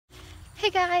Hey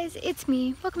guys, it's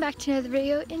me. Welcome back to another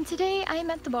video, and today I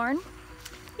am at the barn.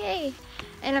 Yay!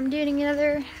 And I'm doing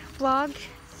another vlog,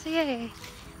 so yay.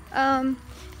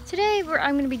 Today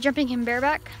I'm going to be jumping him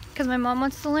bareback because my mom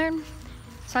wants to learn.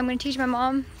 So I'm going to teach my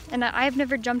mom, and I've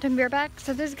never jumped him bareback,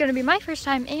 so this is going to be my first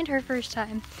time and her first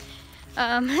time.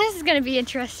 This is going to be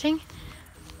interesting.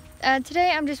 Today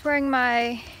I'm just wearing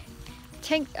my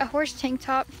horse tank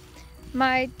top,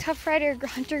 my Tough Rider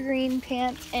hunter green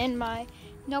pants, and my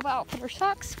Nova Outfitter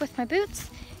socks with my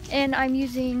boots. And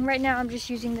right now I'm just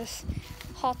using this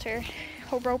halter,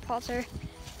 rope halter.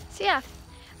 So yeah,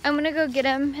 I'm gonna go get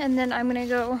him, and then I'm gonna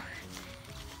go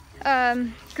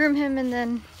groom him, and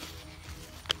then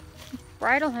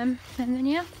bridle him, and then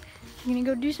yeah, I'm gonna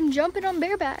go do some jumping on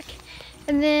bareback.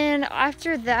 And then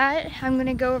after that, I'm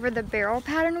gonna go over the barrel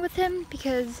pattern with him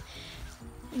because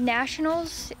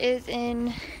Nationals is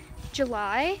in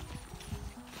July,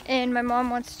 and my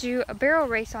mom wants to do a barrel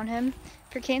race on him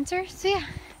for cancer. So yeah,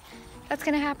 that's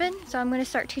gonna happen. So I'm gonna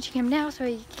start teaching him now so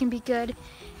he can be good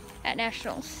at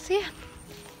Nationals. So yeah,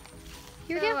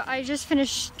 here we go. I just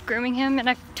finished grooming him and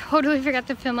I totally forgot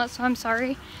to film it, so I'm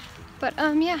sorry. But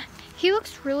yeah, he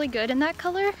looks really good in that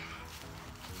color.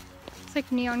 It's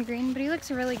like neon green, but he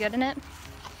looks really good in it.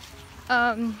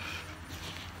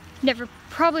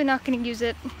 Probably not gonna use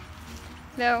it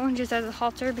though, just as a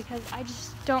halter, because I just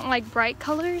don't like bright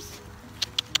colors.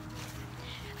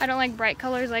 I don't like bright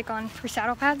colors like for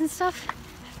saddle pads and stuff.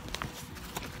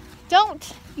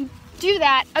 Don't you do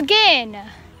that again.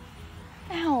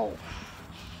 Ow.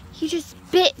 You just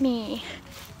bit me.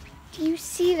 Do you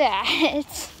see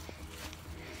that?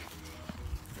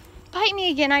 Bite me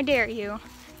again, I dare you.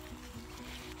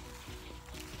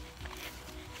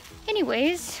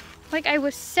 Anyways, like I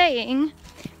was saying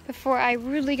before I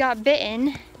rudely got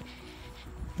bitten,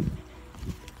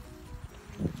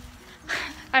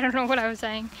 I don't know what I was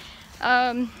saying.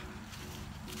 It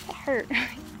hurt.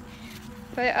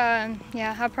 But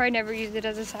yeah, I'll probably never use it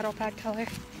as a saddle pad color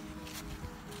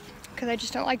because I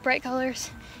just don't like bright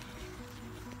colors.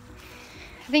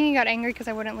 I think he got angry because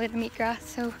I wouldn't let him eat grass,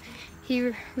 so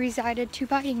he resided to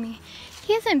biting me.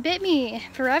 He hasn't bit me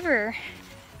forever.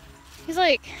 He's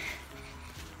like,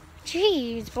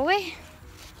 "Jeez, boy,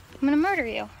 I'm gonna murder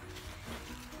you."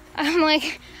 I'm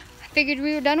like, I figured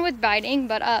we were done with biting,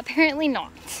 but apparently not.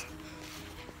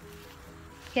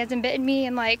 He hasn't bitten me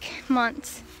in like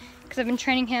months because I've been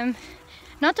training him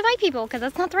not to bite people because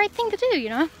that's not the right thing to do, you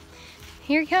know?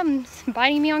 Here he comes,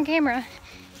 biting me on camera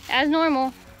as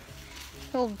normal.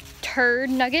 Little turd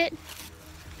nugget.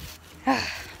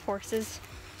 Horses.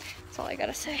 That's all I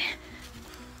gotta say.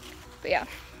 But yeah.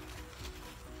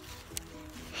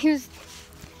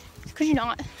 Could you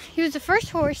not? He was the first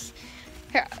horse.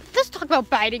 Here, let's talk about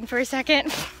biting for a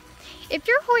second. If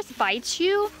your horse bites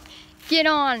you, get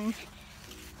on.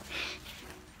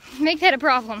 Make that a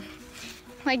problem.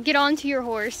 Like, get on to your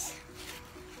horse.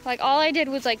 Like, all I did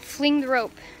was like fling the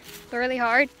rope really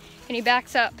hard and he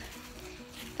backs up.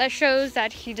 That shows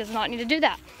that he does not need to do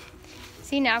that.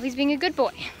 See, now he's being a good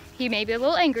boy. He may be a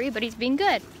little angry, but he's being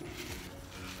good.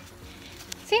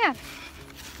 So yeah,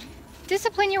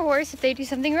 discipline your horse if they do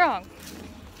something wrong.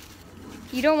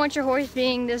 You don't want your horse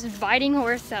being this biting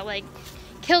horse that like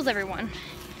kills everyone.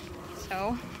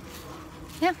 So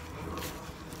yeah.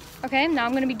 Okay, now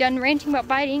I'm gonna be done ranting about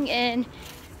biting and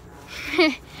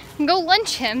go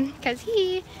lunge him, because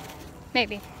you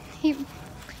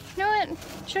know what?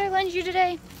 Should I lunge you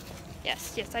today?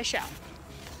 Yes, I shall.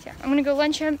 So yeah, I'm gonna go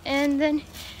lunge him, and then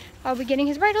I'll be getting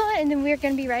his bridle, and then we're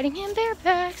gonna be riding him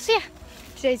bareback. So yeah,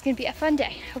 today's gonna be a fun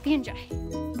day. Hope you enjoy.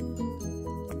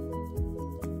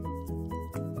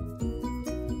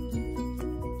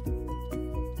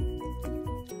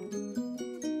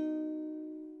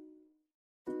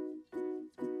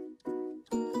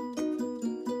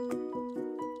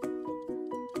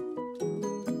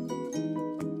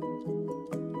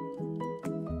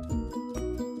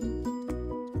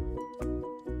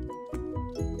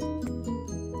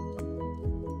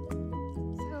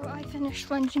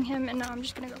 Finished lunging him, and now I'm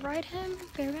just gonna go ride him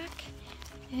bareback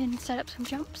and set up some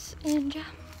jumps, and yeah,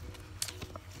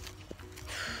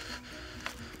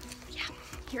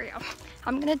 here we go.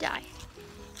 I'm gonna die.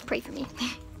 Pray for me.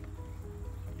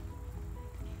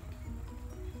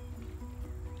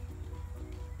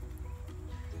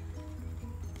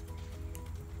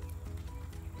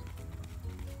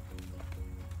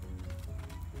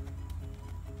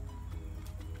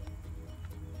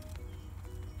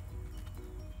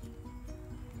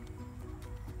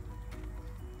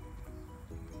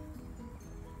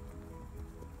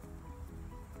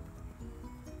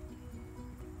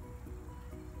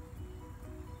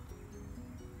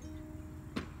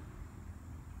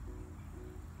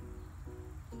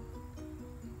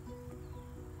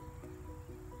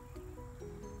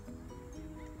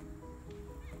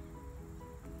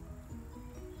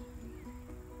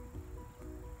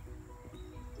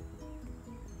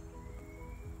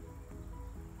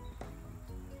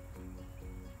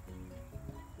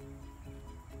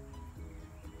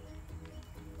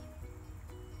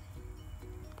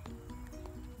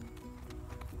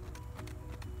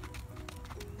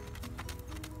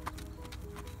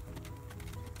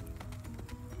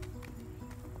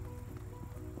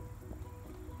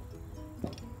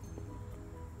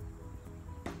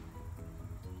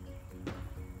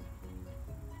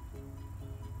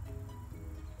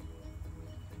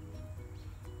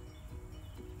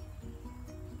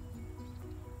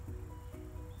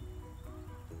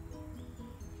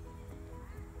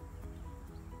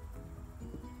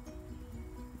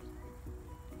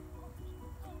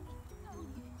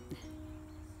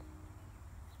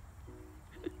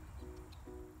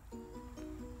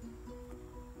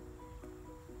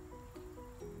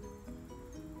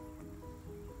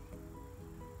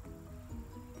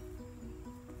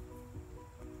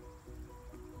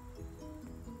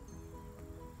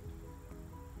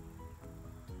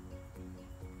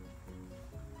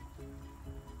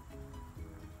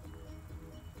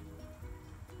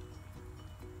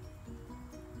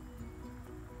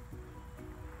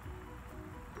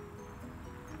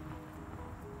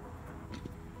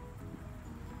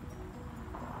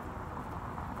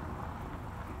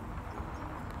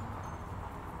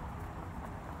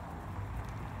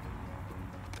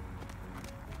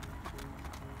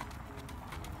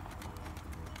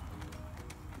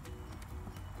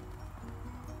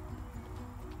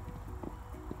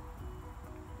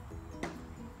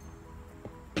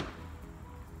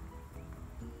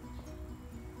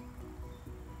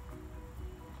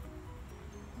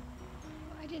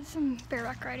 did some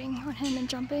bareback riding on him and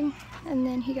jumping, and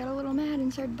then he got a little mad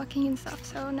and started bucking and stuff,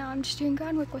 so now I'm just doing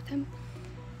groundwork with him.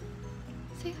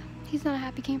 So yeah, he's not a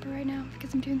happy camper right now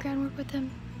because I'm doing groundwork with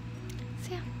him.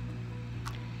 So yeah.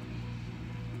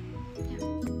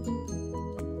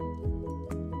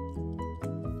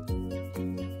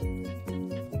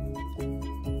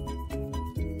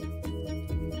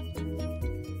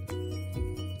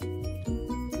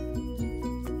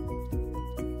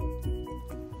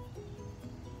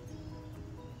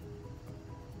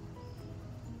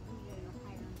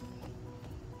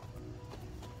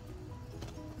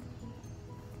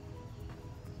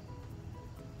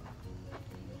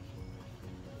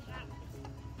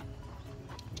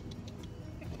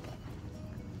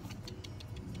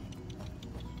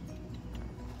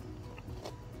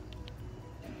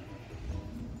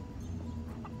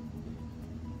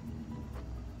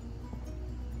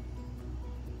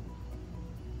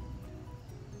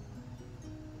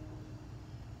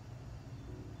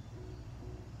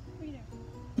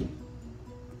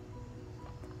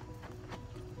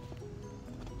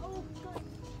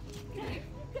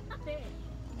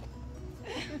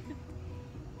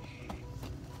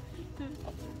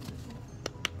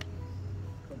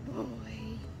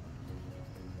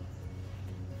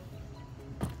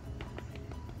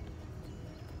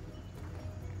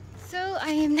 So I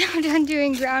am now done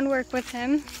doing groundwork with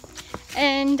him,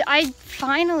 and I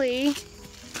finally,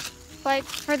 like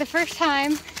for the first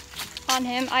time on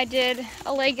him, I did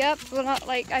a leg up. Well, not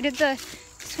like, I did the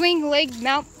swing leg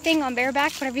mount thing on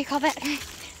bareback, whatever you call that. I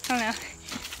don't know.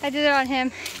 I did it on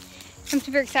him. I'm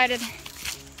super excited.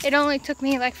 It only took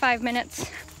me like 5 minutes,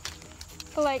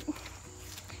 but like, I'm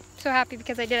so happy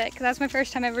because I did it, because that's my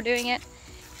first time ever doing it.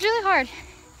 It's really hard.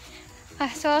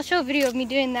 So I'll show a video of me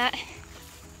doing that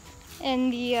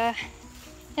in the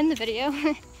video.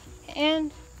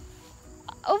 And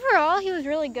overall he was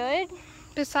really good,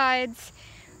 besides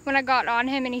when I got on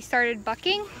him and he started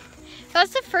bucking.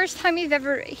 That's the first time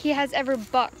he has ever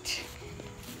bucked,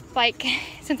 like,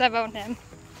 since I've owned him.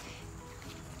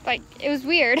 Like, it was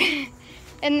weird.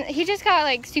 And he just got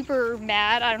like super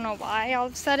mad, I don't know why, all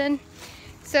of a sudden.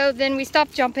 So then we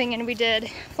stopped jumping and we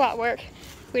did flat work.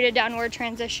 We did downward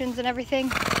transitions and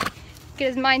everything. Get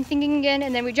his mind thinking again,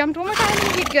 and then we jumped one more time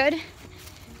and he did good.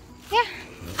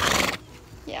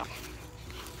 Yeah.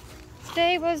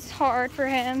 Today was hard for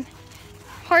him.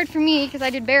 Hard for me because I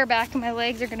did bareback and my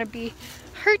legs are gonna be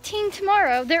hurting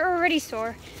tomorrow. They're already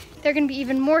sore. They're gonna be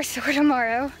even more sore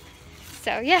tomorrow.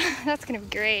 So yeah, that's gonna be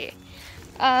great.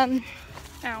 Ow.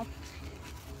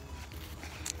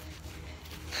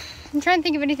 I'm trying to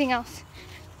think of anything else.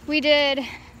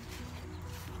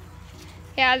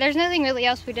 Yeah, there's nothing really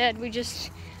else we did.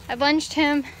 I lunged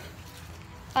him,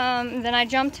 then I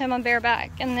jumped him on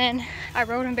bareback, and then I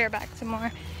rode him bareback some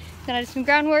more. Then I did some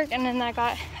groundwork, and then I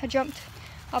jumped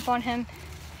up on him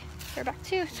bareback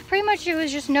too. So pretty much it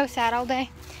was just no sat all day.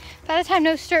 By the time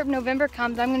No Stirrup November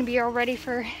comes, I'm gonna be all ready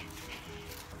for, I'm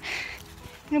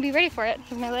gonna be ready for it.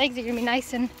 My legs are gonna be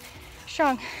nice and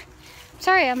strong.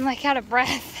 Sorry, I'm like out of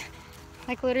breath.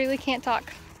 Like literally can't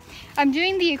talk. I'm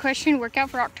doing the equestrian workout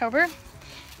for October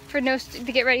to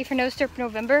get ready for No Stirrup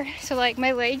November. So like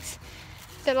my legs,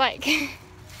 they're like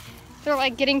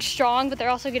getting strong, but they're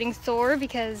also getting sore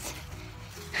because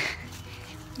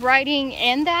riding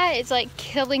and that is like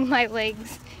killing my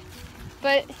legs.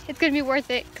 But it's gonna be worth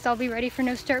it because I'll be ready for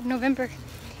No Stirrup November.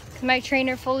 Because my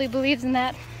trainer fully believes in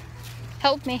that.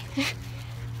 Help me.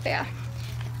 But yeah.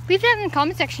 Leave that in the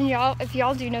comment section, y'all, if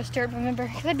y'all do No Stirrup November,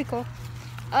 because that'd be cool.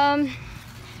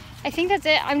 I think that's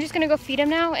it. I'm just gonna go feed him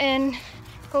now and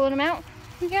go let him out.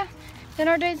 Yeah. Then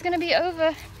our day's gonna be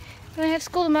over. We're gonna have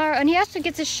school tomorrow, and he also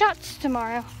gets his shots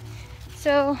tomorrow.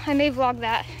 So I may vlog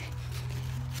that.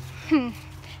 I'm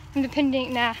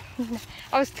depending, nah.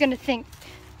 I was gonna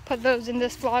put those in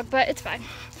this vlog, but it's fine.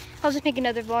 I'll just make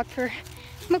another vlog for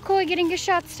McCoy getting his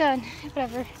shots done.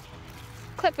 Whatever.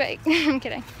 Clickbait. I'm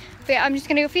kidding. But yeah, I'm just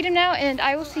gonna go feed him now, and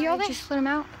I will see y'all there. Just let him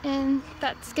out, and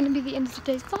that's gonna be the end of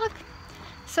today's vlog.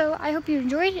 So I hope you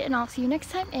enjoyed it, and I'll see you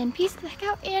next time, and peace the heck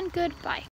out, and goodbye.